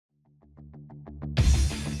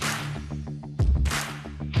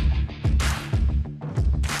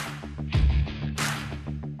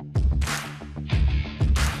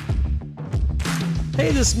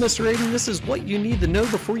Hey, this is Mr. Ayton. This is what you need to know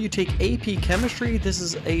before you take AP Chemistry. This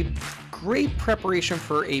is a great preparation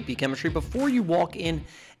for AP Chemistry. Before you walk in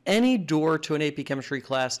any door to an AP Chemistry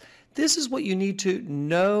class, this is what you need to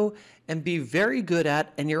know and be very good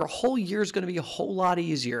at, and your whole year is going to be a whole lot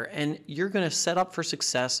easier, and you're going to set up for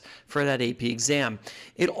success for that AP exam.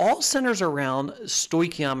 It all centers around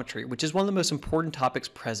stoichiometry, which is one of the most important topics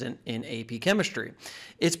present in AP Chemistry.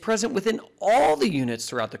 It's present within all the units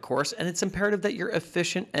throughout the course, and it's imperative that you're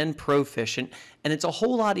efficient and proficient, and it's a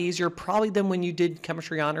whole lot easier probably than when you did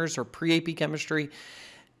chemistry honors or pre-AP chemistry.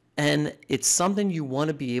 And it's something you want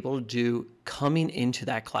to be able to do coming into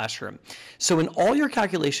that classroom. So in all your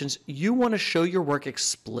calculations, you want to show your work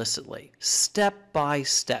explicitly, step by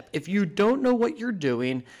step. If you don't know what you're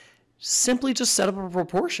doing, simply just set up a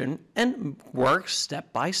proportion and work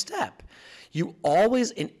step by step. You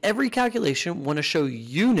always, in every calculation, want to show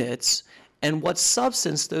units and what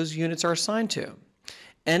substance those units are assigned to.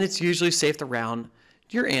 And it's usually safe to round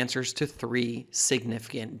your answers to 3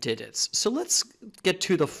 significant digits. So let's get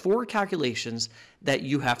to the 4 calculations that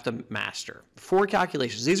you have to master. 4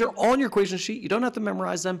 calculations. These are on your equation sheet. You don't have to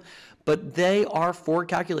memorize them, but they are 4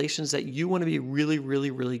 calculations that you want to be really,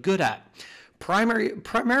 really, really good at.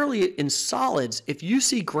 Primarily in solids, if you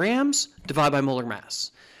see grams, divide by molar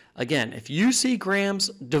mass. Again, if you see grams,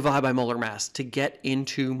 divide by molar mass to get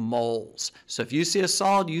into moles. So if you see a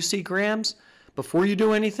solid, you see grams, before you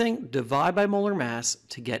do anything, divide by molar mass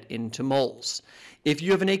to get into moles. If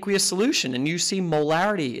you have an aqueous solution and you see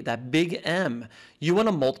molarity, that big M, you want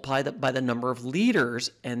to multiply that by the number of liters,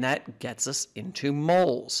 and that gets us into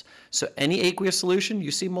moles. So any aqueous solution, you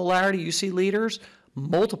see molarity, you see liters,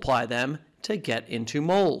 multiply them to get into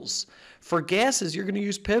moles. For gases, you're going to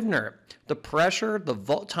use Pivner. The pressure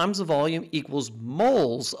times the volume equals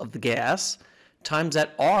moles of the gas times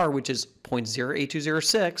that R, which is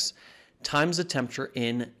 0.08206, times the temperature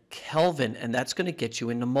in Kelvin, and that's going to get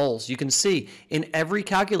you into moles. You can see in every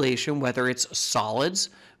calculation, whether it's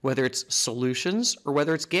solids, whether it's solutions, or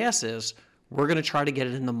whether it's gases, we're going to try to get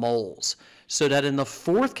it into moles. So that in the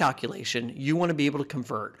 4th calculation, you want to be able to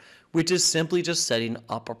convert, which is simply just setting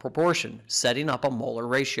up a proportion, setting up a molar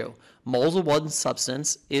ratio. Moles of one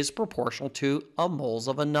substance is proportional to a moles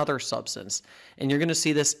of another substance. And you're going to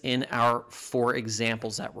see this in our 4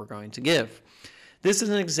 examples that we're going to give. This is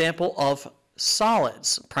an example of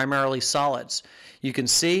solids, primarily solids. You can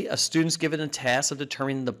see a student's given a task of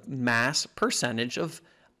determining the mass percentage of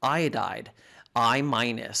iodide, I-,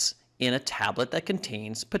 in a tablet that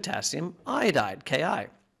contains potassium iodide, Ki.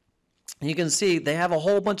 You can see they have a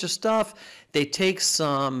whole bunch of stuff. They take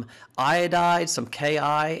some iodide, some Ki,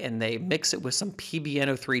 and they mix it with some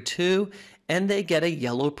PbNO3 and they get a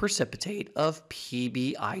yellow precipitate of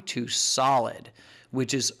PbI2 solid,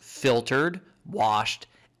 which is filtered, washed,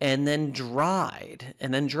 and then dried,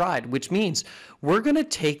 which means we're going to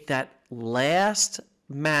take that last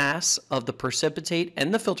mass of the precipitate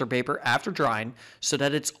and the filter paper after drying so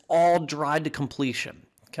that it's all dried to completion,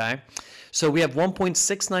 okay? So we have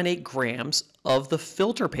 1.698 grams of the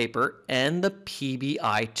filter paper and the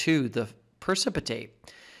PbI2, the precipitate.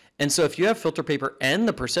 And so if you have filter paper and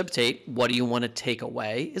the precipitate, what do you want to take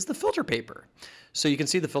away is the filter paper. So you can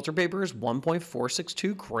see the filter paper is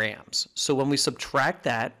 1.462 grams. So when we subtract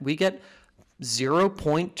that, we get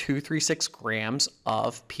 0.236 grams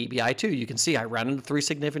of PbI2. You can see I rounded to 3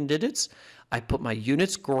 significant digits. I put my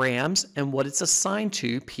units grams and what it's assigned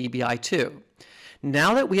to, PbI2.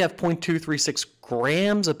 Now that we have 0.236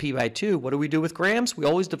 grams of PbI2, what do we do with grams? We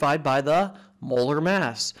always divide by the molar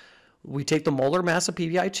mass. We take the molar mass of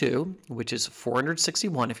PbI2, which is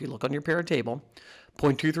 461 if you look on your periodic table,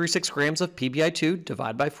 0.236 grams of PbI2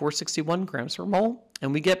 divided by 461 grams per mole,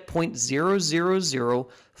 and we get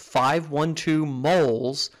 0.000512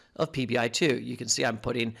 moles of PbI2. You can see I'm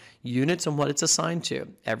putting units and what it's assigned to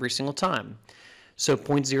every single time. So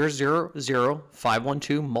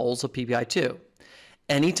 0.000512 moles of PbI2.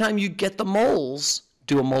 Anytime you get the moles,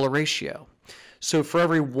 do a molar ratio. So for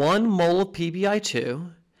every 1 mole of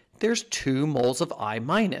PbI2, there's 2 moles of I-.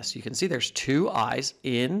 You can see there's 2 I's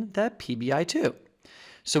in that PbI2.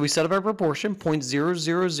 So we set up our proportion,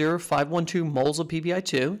 0.000512 moles of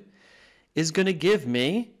PbI2 is going to give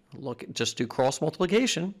me, just do cross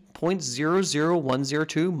multiplication,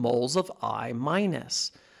 0.00102 moles of I-.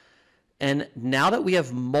 And now that we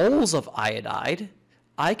have moles of iodide,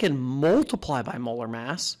 I can multiply by molar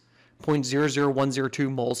mass,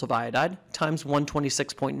 0.00102 moles of iodide times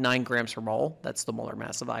 126.9 grams per mole. That's the molar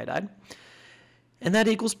mass of iodide. And that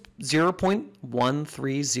equals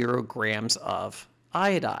 0.130 grams of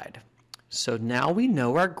iodide. So now we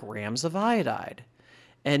know our grams of iodide.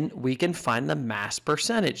 and we can find the mass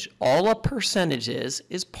percentage. All a percentage is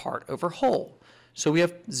part over whole. So we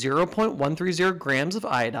have 0.130 grams of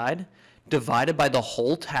iodide divided by the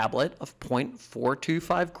whole tablet of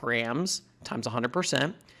 0.425 grams times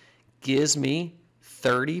 100% gives me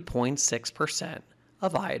 30.6%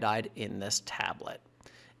 of iodide in this tablet.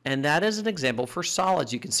 And that is an example for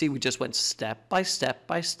solids. You can see we just went step by step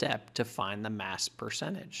by step to find the mass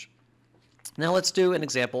percentage. Now let's do an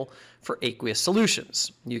example for aqueous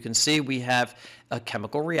solutions. You can see we have a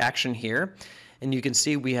chemical reaction here, and you can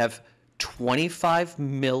see we have 25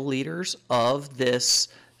 milliliters of this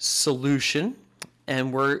solution,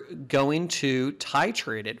 and we're going to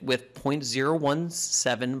titrate it with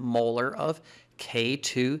 0.017 molar of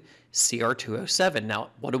K2Cr2O7. Now,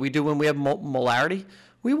 what do we do when we have molarity?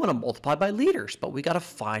 We want to multiply by liters, but we got to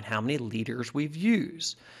find how many liters we've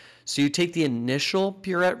used. So you take the initial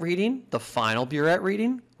burette reading, the final burette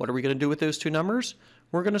reading. What are we going to do with those two numbers?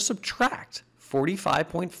 We're going to subtract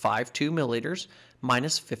 45.52 milliliters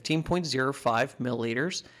minus 15.05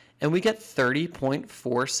 milliliters, and we get 30.47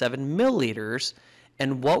 milliliters.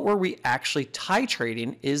 And what were we actually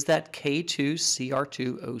titrating is that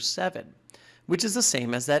K2Cr2O7, which is the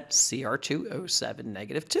same as that Cr2O7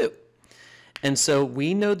 negative 2. And so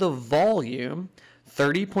we know the volume,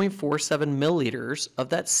 30.47 milliliters of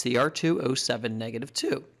that Cr2O7 negative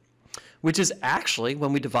 2, which is actually,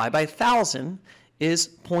 when we divide by 1,000, is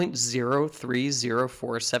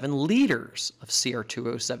 0.03047 liters of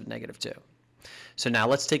Cr2O7 negative 2. So now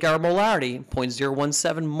let's take our molarity,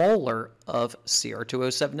 0.017 molar of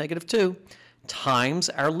Cr2O7 negative 2, times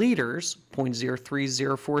our liters,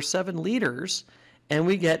 0.03047 liters, and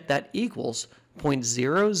we get that equals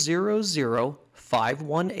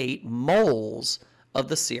 0.000518 moles of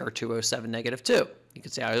the Cr2O7 negative 2. You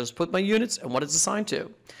can see I just put my units and what it's assigned to,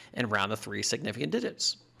 and round to 3 significant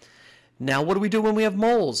digits. Now what do we do when we have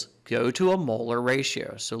moles? Go to a molar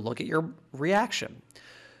ratio. So look at your reaction.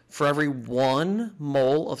 For every 1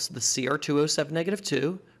 mole of the Cr2O7 negative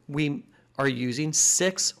 2, we are using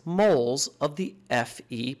 6 moles of the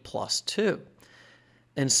Fe plus 2.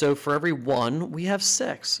 And so for every 1, we have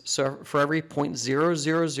 6. So for every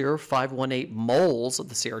 0.000518 moles of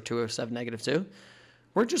the Cr2O7 negative 2,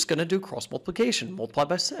 we're just going to do cross multiplication, multiply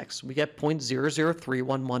by 6. We get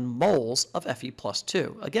 0.00311 moles of Fe plus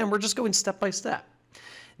 2. Again, we're just going step by step.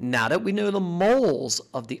 Now that we know the moles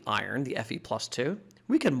of the iron, the Fe plus 2,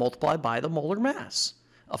 we can multiply by the molar mass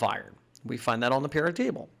of iron. We find that on the periodic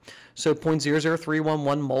table. So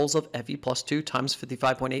 0.00311 moles of Fe plus 2 times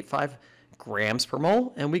 55.85 grams per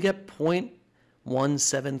mole, and we get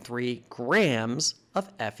 0.173 grams of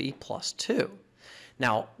Fe plus 2.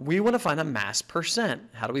 Now, we want to find a mass percent.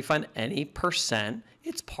 How do we find any percent?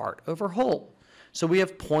 It's part over whole. So we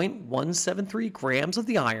have 0.173 grams of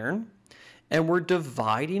the iron, and we're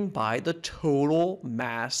dividing by the total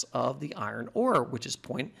mass of the iron ore, which is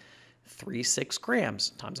 0.36 grams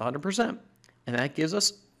times 100%. And that gives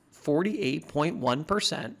us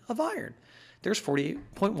 48.1% of iron. There's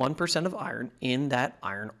 48.1% of iron in that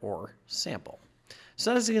iron ore sample.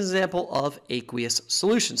 So that's an example of aqueous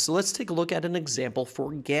solutions. So let's take a look at an example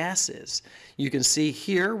for gases. You can see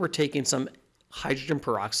here we're taking some hydrogen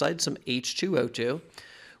peroxide, some H2O2.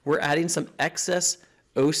 We're adding some excess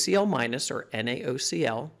OCl minus or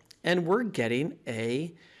NaOCl, and we're getting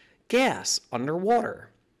a gas underwater.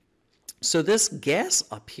 So this gas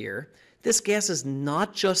up here, this gas is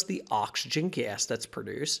not just the oxygen gas that's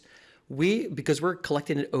produced. Because we're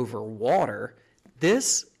collecting it over water,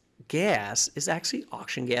 this gas is actually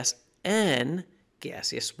oxygen gas and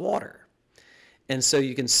gaseous water. And so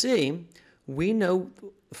you can see, we know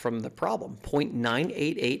from the problem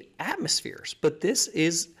 0.988 atmospheres, but this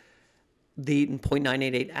is the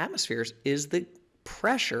 0.988 atmospheres is the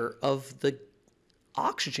pressure of the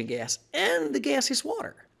oxygen gas and the gaseous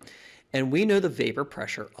water. And we know the vapor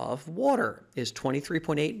pressure of water is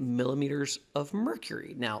 23.8 millimeters of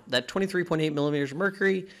mercury. Now, that 23.8 millimeters of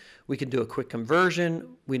mercury, we can do a quick conversion.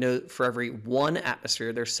 We know for every 1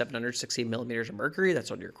 atmosphere, there's 760 millimeters of mercury.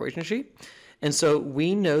 That's on your equation sheet. And so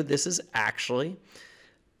we know this is actually,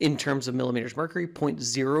 in terms of millimeters of mercury,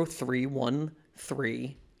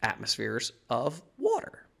 0.0313 atmospheres of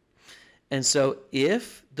water. And so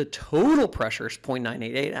if the total pressure is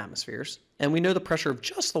 0.988 atmospheres, and we know the pressure of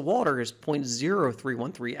just the water is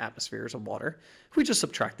 0.0313 atmospheres of water, we just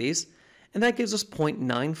subtract these, and that gives us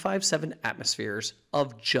 0.957 atmospheres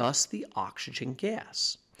of just the oxygen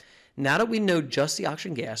gas. Now that we know just the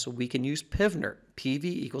oxygen gas, we can use PV, PV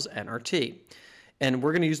equals nRT. And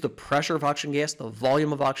we're going to use the pressure of oxygen gas, the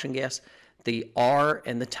volume of oxygen gas, the R,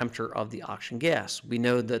 and the temperature of the oxygen gas. We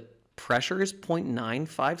know that pressure is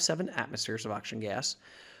 0.957 atmospheres of oxygen gas.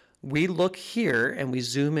 We look here and we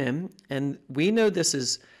zoom in, and we know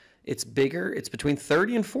it's bigger. It's between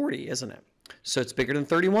 30 and 40, isn't it? So it's bigger than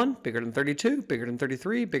 31, bigger than 32, bigger than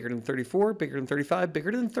 33, bigger than 34, bigger than 35,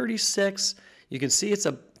 bigger than 36. You can see it's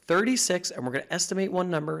a 36, and we're going to estimate one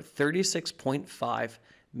number, 36.5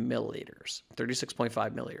 milliliters,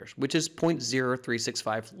 36.5 milliliters, which is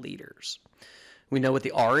 0.0365 liters. We know what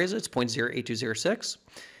the R is, it's 0.08206,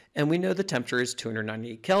 and we know the temperature is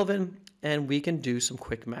 298 Kelvin, and we can do some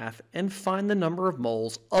quick math and find the number of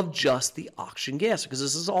moles of just the oxygen gas, because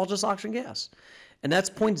this is all just oxygen gas. And that's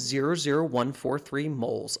 0.00143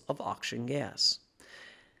 moles of oxygen gas.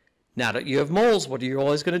 Now that you have moles, what are you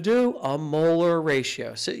always going to do? A molar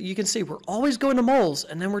ratio. So you can see we're always going to moles,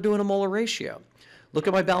 and then we're doing a molar ratio. Look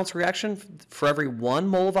at my balanced reaction. For every 1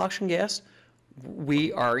 mole of oxygen gas,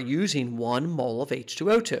 we are using 1 mole of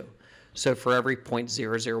H2O2. So for every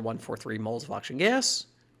 0.00143 moles of oxygen gas,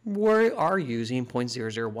 we are using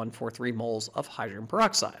 0.00143 moles of hydrogen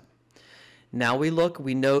peroxide. Now we look,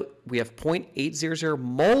 we note we have 0.800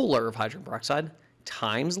 molar of hydrogen peroxide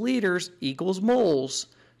times liters equals moles.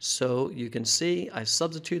 So you can see I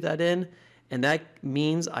substitute that in, and that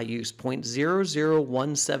means I use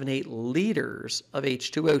 0.00178 liters of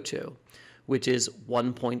H2O2, which is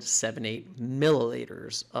 1.78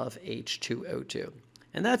 milliliters of H2O2.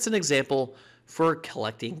 And that's an example for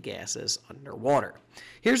collecting gases underwater.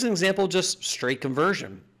 Here's an example, just straight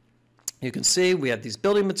conversion. You can see we have these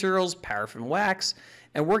building materials, paraffin wax,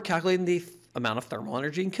 and we're calculating the amount of thermal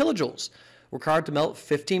energy in kilojoules. We're required to melt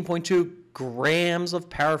 15.2 grams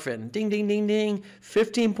of paraffin. Ding, ding, ding, ding.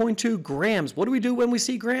 15.2 grams. What do we do when we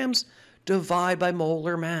see grams? Divide by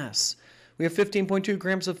molar mass. We have 15.2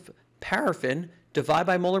 grams of paraffin. Divide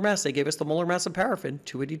by molar mass. They gave us the molar mass of paraffin,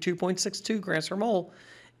 282.62 grams per mole.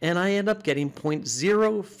 And I end up getting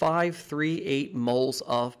 0.0538 moles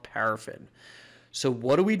of paraffin. So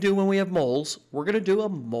what do we do when we have moles? We're going to do a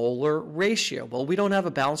molar ratio. Well, we don't have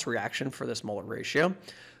a balanced reaction for this molar ratio,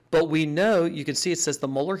 but we know, you can see it says the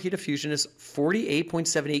molar heat of fusion is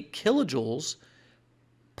 48.78 kilojoules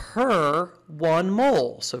per 1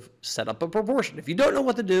 mole. So set up a proportion. If you don't know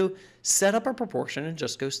what to do, set up a proportion and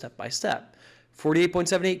just go step by step.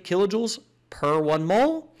 48.78 kilojoules per 1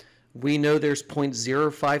 mole. We know there's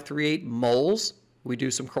 0.0538 moles. We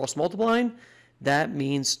do some cross multiplying. That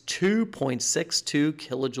means 2.62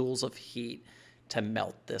 kilojoules of heat to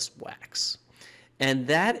melt this wax. And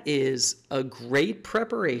that is a great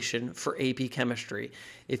preparation for AP Chemistry.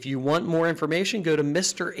 If you want more information, go to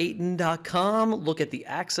MrAyton.com, look at the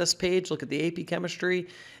access page, look at the AP Chemistry,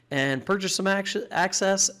 and purchase some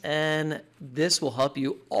access, and this will help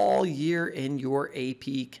you all year in your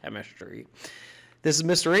AP Chemistry. This is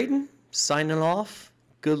Mr. Ayton signing off.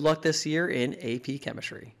 Good luck this year in AP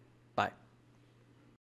Chemistry. Bye.